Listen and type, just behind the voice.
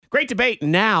Great debate.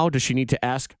 Now, does she need to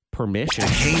ask permission?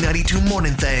 K92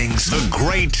 Morning Things. The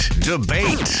Great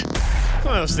Debate.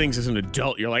 One of those things as an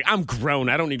adult, you're like, I'm grown.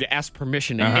 I don't need to ask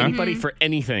permission to anybody for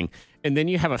anything. And then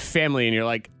you have a family and you're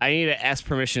like, I need to ask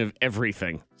permission of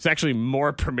everything. It's actually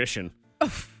more permission. I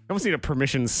almost need a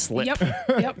permission slip.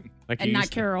 Yep. Like And you not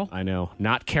used to. Carol. I know.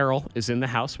 Not Carol is in the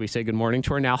house. We say good morning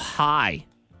to her now. Hi.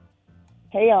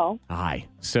 Hey, y'all. Hi.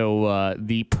 So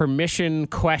the permission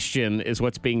question is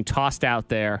what's being tossed out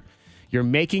there. You're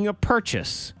making a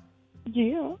purchase.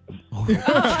 Yeah.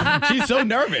 She's so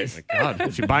nervous. God,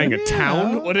 is she buying a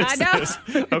town? What is I know. this?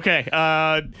 Okay.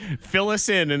 Fill us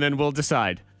in and then we'll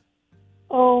decide.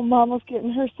 Oh, Mama's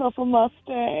getting herself a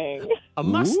Mustang. A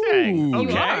Mustang. Ooh.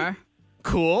 Okay. You are.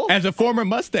 Cool. As a former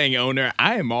Mustang owner,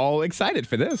 I am all excited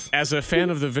for this. As a fan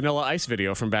of the Vanilla Ice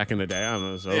video from back in the day, I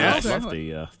was Yeah. love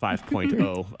the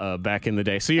 5.0 back in the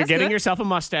day. So you're That's getting good. yourself a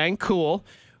Mustang. Cool.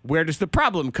 Where does the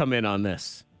problem come in on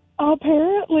this?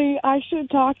 Apparently, I should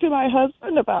talk to my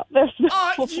husband about this.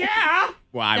 Yeah.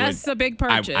 Well, I That's a big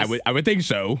purchase. I would think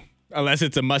so, unless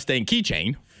it's a Mustang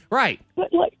keychain. Right. But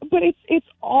it's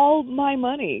all my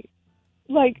money.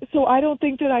 So I don't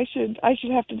think that I should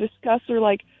have to discuss or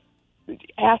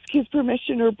ask his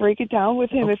permission or break it down with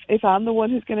him if I'm the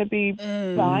one who's going to be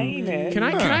buying it. Can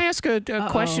I ask a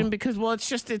question? Because, well,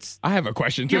 it's I have a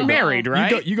question, too. you're married,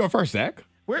 right? You go first, Zach.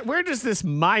 Where does this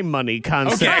my money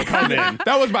concept come in?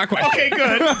 That was my question. Okay,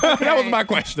 good. That was my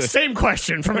question. Same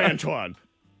question from Antoine.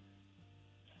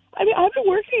 I mean, I've been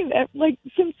working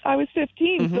since I was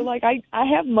 15, so I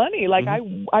have money.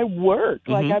 I work.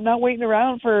 I'm not waiting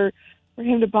around for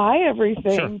him to buy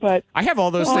everything. Sure. But I have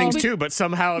all those Well, things we- too, but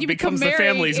somehow it You become becomes the married,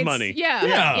 family's it's- money.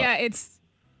 Yeah. It's.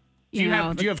 Do you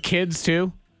have kids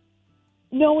too?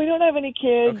 no, we don't have any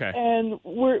kids, Okay. and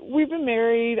we've been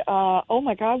married. Oh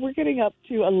my God, we're getting up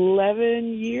to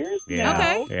 11 years now.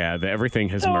 Okay. Yeah, everything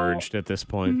has So- merged at this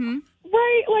point.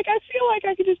 Right? I feel like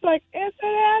I could just it's an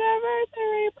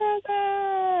anniversary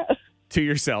present. To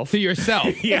yourself. To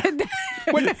yourself. Yeah.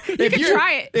 If can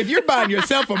try it. If you're buying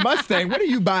yourself a Mustang, what are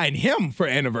you buying him for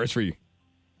anniversary?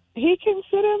 He can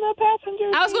sit in the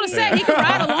passenger. I was going to seat. say he can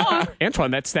ride along.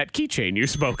 Antoine, that's that keychain you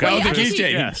spoke Well, of. yeah, I think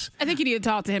keychain. Yes. I think you need to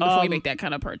talk to him before you make that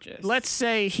kind of purchase. Let's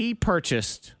say he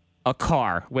purchased a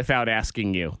car without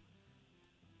asking you.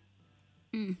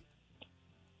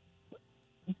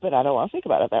 But I don't want to think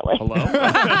about it that way. Hello?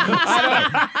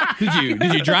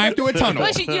 Did you drive through a tunnel?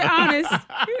 Unless you're honest.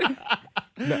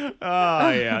 Oh,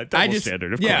 yeah. Double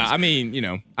standard, of course. Yeah, I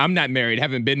mean, I'm not married,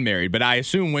 haven't been married, but I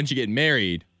assume once you get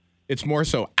married, it's more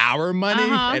so our money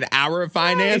and our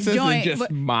finances joint, than just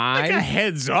but- mine. Like a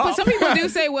heads up. But some people do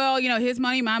say, well, his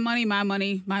money, my money, my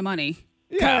money, my money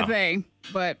kind Yeah. of thing.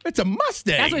 But It's a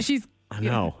Mustang. that's what she's. I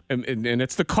know. And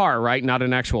it's the car, right? Not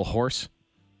an actual horse?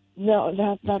 No,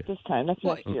 not this time. That's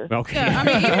next year. Okay. Yeah, I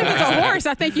mean, even if it's a horse,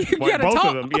 I think you Well, got to both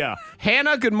talk. of them, yeah.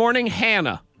 Hannah, good morning,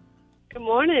 Hannah. Good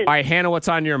morning. All right, Hannah, what's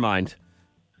on your mind?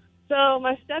 So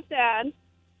my stepdad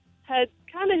had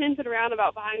kind of hinted around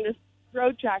about buying this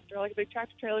road tractor, like a big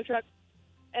tractor trailer truck,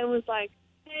 and was like,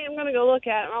 hey, I'm going to go look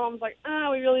at it. My mom was like,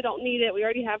 we really don't need it. We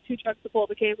already have 2 trucks to pull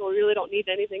the camper. We really don't need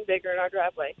anything bigger in our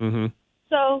driveway. Mm-hmm.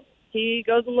 So he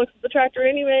goes and looks at the tractor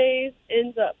anyways,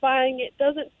 ends up buying it,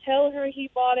 doesn't tell her he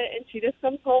bought it, and she just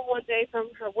comes home one day from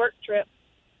her work trip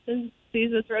and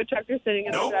sees this road tractor sitting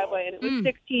in the driveway, and it was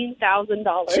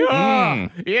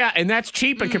 $16,000. Yeah, and that's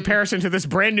cheap in comparison to this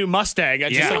brand new Mustang.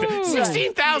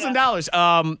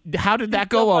 $16,000. How did that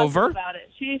go over? About it.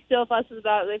 She still fusses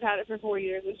about it. They've had it for 4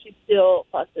 years, and she still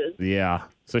fusses. Yeah.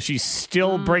 So she's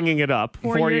still bringing it up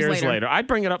 4 years later. I'd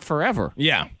bring it up forever.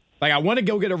 Yeah. I want to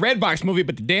go get a Redbox movie,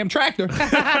 but the damn tractor.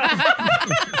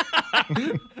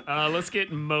 Let's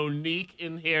get Monique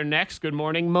in here next. Good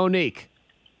morning, Monique.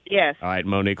 Yes. All right,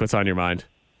 Monique, what's on your mind?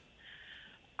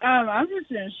 I'm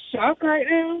just in shock right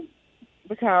now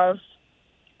because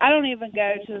I don't even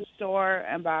go to the store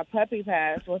and buy puppy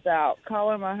pads without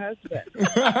calling my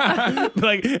husband.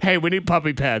 Like, hey, we need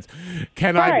puppy pads.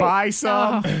 Can I Right. buy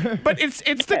some? But it's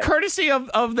the courtesy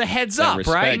of the heads That up,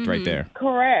 right? respect right there.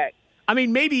 Correct. I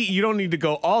mean, maybe you don't need to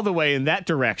go all the way in that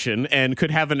direction and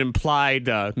could have an implied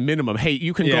minimum. Hey,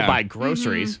 you can go Yeah. buy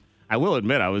groceries. I will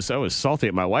admit, I was salty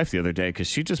at my wife the other day because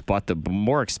she just bought the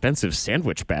more expensive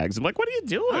sandwich bags. I'm like, what are you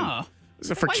doing? Oh.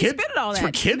 This is for Why you kids. spending all It's for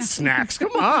that? kids snacks.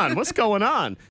 Come on, what's going on?